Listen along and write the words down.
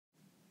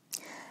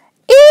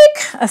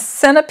A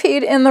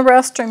centipede in the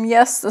restroom.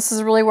 Yes, this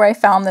is really where I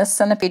found this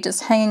centipede,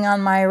 just hanging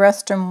on my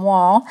restroom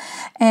wall.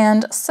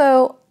 And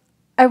so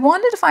I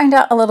wanted to find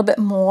out a little bit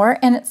more,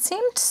 and it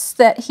seems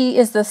that he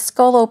is the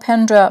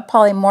Scolopendra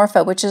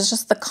polymorpha, which is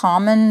just the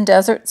common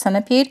desert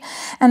centipede.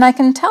 And I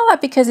can tell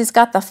that because he's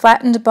got the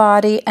flattened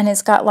body and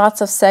he's got lots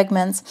of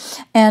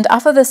segments. And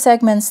off of the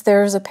segments,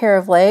 there's a pair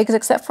of legs,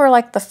 except for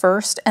like the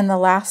first and the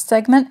last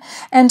segment.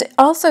 And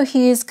also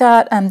he's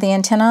got the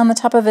antenna on the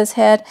top of his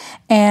head,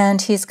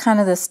 and he's kind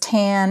of this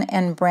tan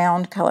and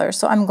brown color.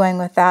 So I'm going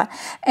with that.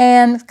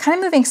 And kind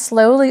of moving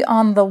slowly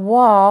on the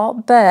wall,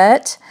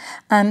 but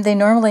they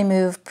normally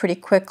move pretty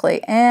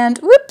quickly. And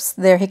whoops,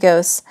 there he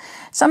goes.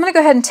 So I'm going to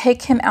go ahead and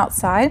take him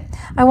outside.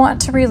 I want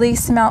to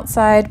release him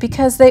outside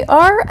because they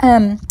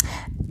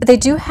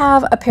do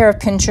have a pair of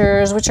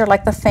pinchers, which are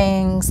like the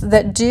fangs,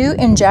 that do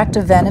inject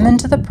venom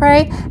into the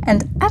prey,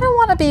 and I don't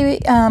want to be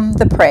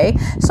the prey.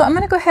 So I'm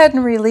going to go ahead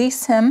and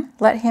release him,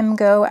 let him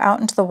go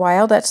out into the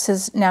wild. That's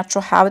his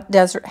natural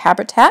desert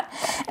habitat.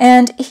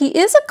 And he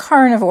is a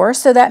carnivore,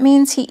 so that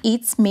means he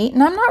eats meat,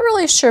 and I'm not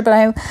really sure, but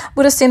I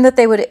would assume that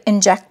they would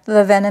inject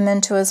the venom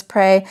into his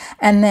prey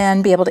and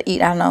then be able to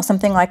eat, I don't know,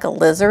 something like a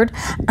lizard.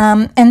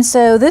 And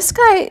so this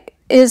guy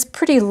is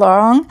pretty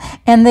long,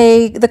 and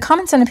the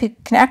common centipede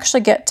can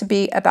actually get to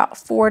be about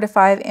 4 to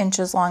 5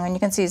 inches long, and you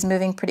can see he's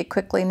moving pretty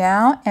quickly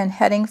now and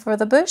heading for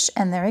the bush,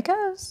 and there he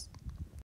goes.